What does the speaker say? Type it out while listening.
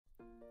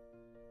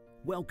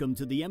Welcome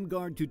to the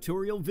mGuard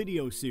tutorial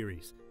video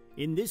series.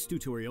 In this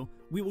tutorial,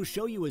 we will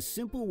show you a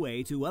simple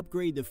way to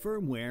upgrade the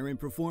firmware and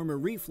perform a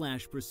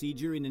reflash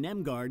procedure in an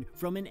mGuard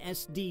from an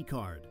SD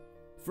card.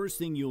 First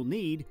thing you'll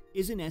need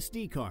is an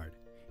SD card.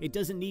 It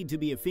doesn't need to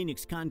be a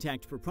Phoenix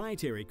Contact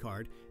proprietary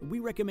card. We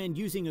recommend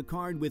using a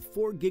card with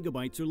 4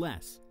 GB or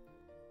less.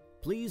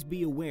 Please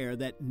be aware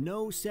that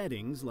no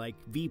settings like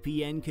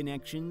VPN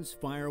connections,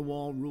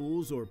 firewall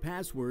rules, or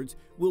passwords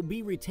will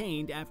be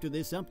retained after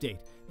this update.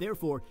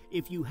 Therefore,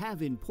 if you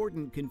have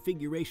important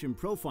configuration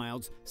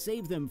profiles,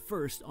 save them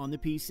first on the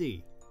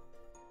PC.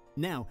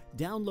 Now,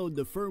 download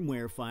the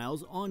firmware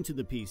files onto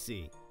the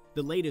PC.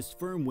 The latest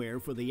firmware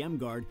for the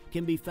mGuard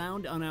can be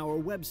found on our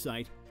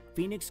website,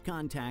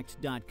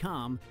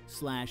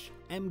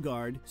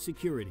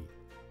 phoenixcontact.com/mguardsecurity.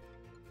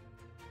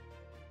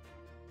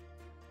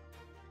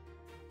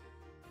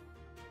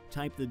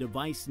 Type the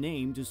device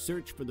name to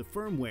search for the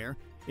firmware.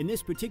 In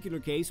this particular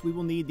case, we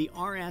will need the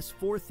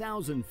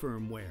RS4000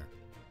 firmware.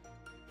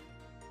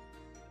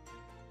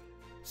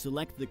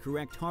 Select the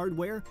correct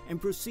hardware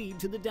and proceed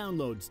to the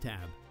Downloads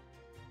tab.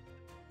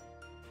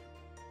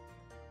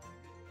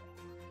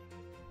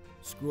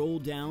 Scroll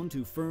down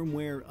to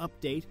Firmware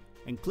Update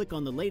and click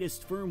on the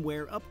latest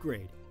firmware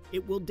upgrade.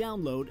 It will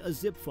download a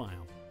zip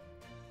file.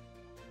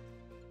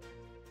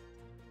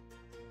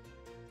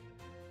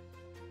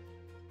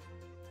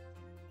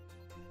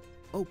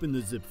 Open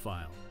the zip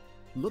file.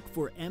 Look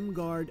for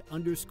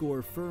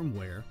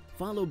mGuard_firmware,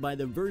 followed by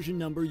the version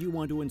number you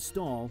want to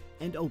install,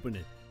 and open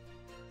it.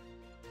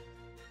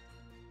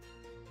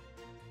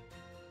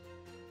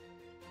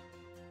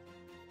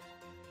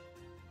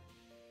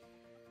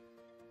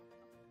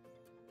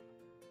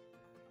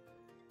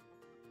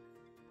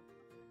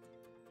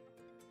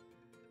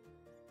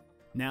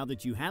 Now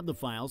that you have the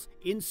files,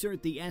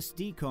 insert the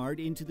SD card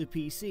into the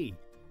PC.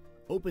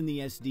 Open the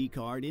SD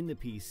card in the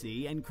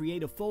PC and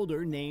create a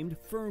folder named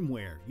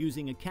Firmware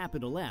using a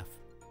capital F.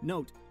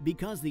 Note,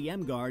 because the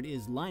mGuard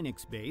is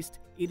Linux-based,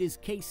 it is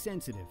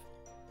case-sensitive.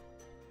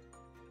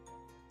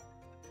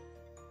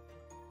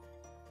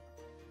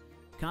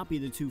 Copy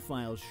the 2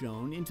 files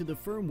shown into the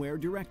firmware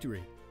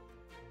directory.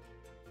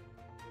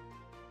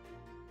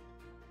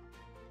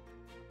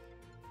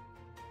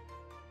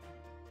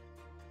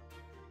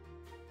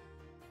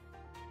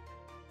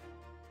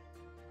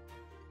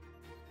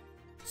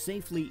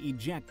 Safely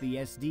eject the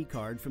SD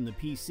card from the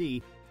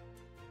PC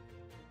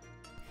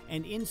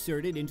and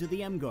insert it into the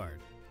mGuard.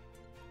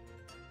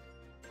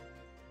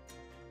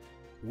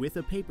 With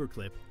a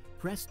paperclip,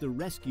 press the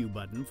rescue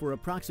button for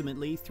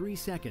approximately 3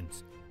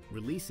 seconds,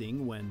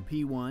 releasing when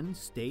P1,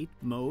 State,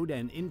 Mode,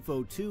 and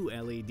Info 2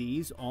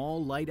 LEDs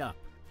all light up.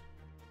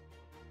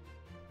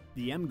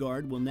 The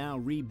mGuard will now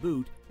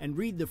reboot and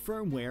read the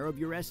firmware of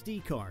your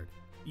SD card.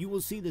 You will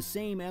see the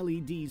same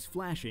LEDs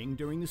flashing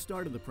during the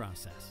start of the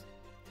process.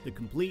 The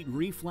complete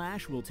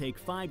reflash will take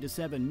 5 to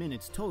 7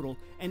 minutes total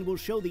and will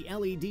show the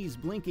LEDs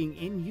blinking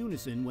in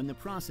unison when the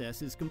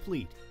process is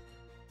complete.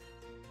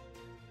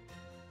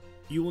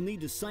 You will need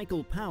to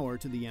cycle power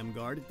to the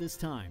mGuard at this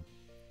time.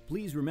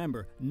 Please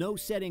remember, no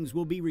settings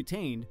will be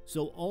retained,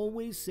 so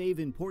always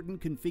save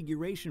important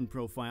configuration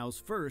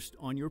profiles first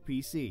on your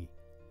PC.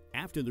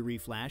 After the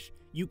reflash,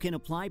 you can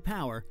apply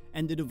power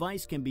and the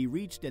device can be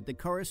reached at the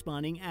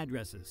corresponding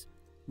addresses.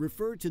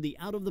 Refer to the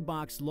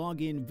out-of-the-box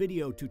login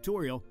video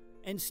tutorial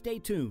and stay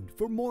tuned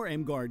for more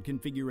mGuard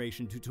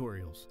configuration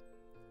tutorials.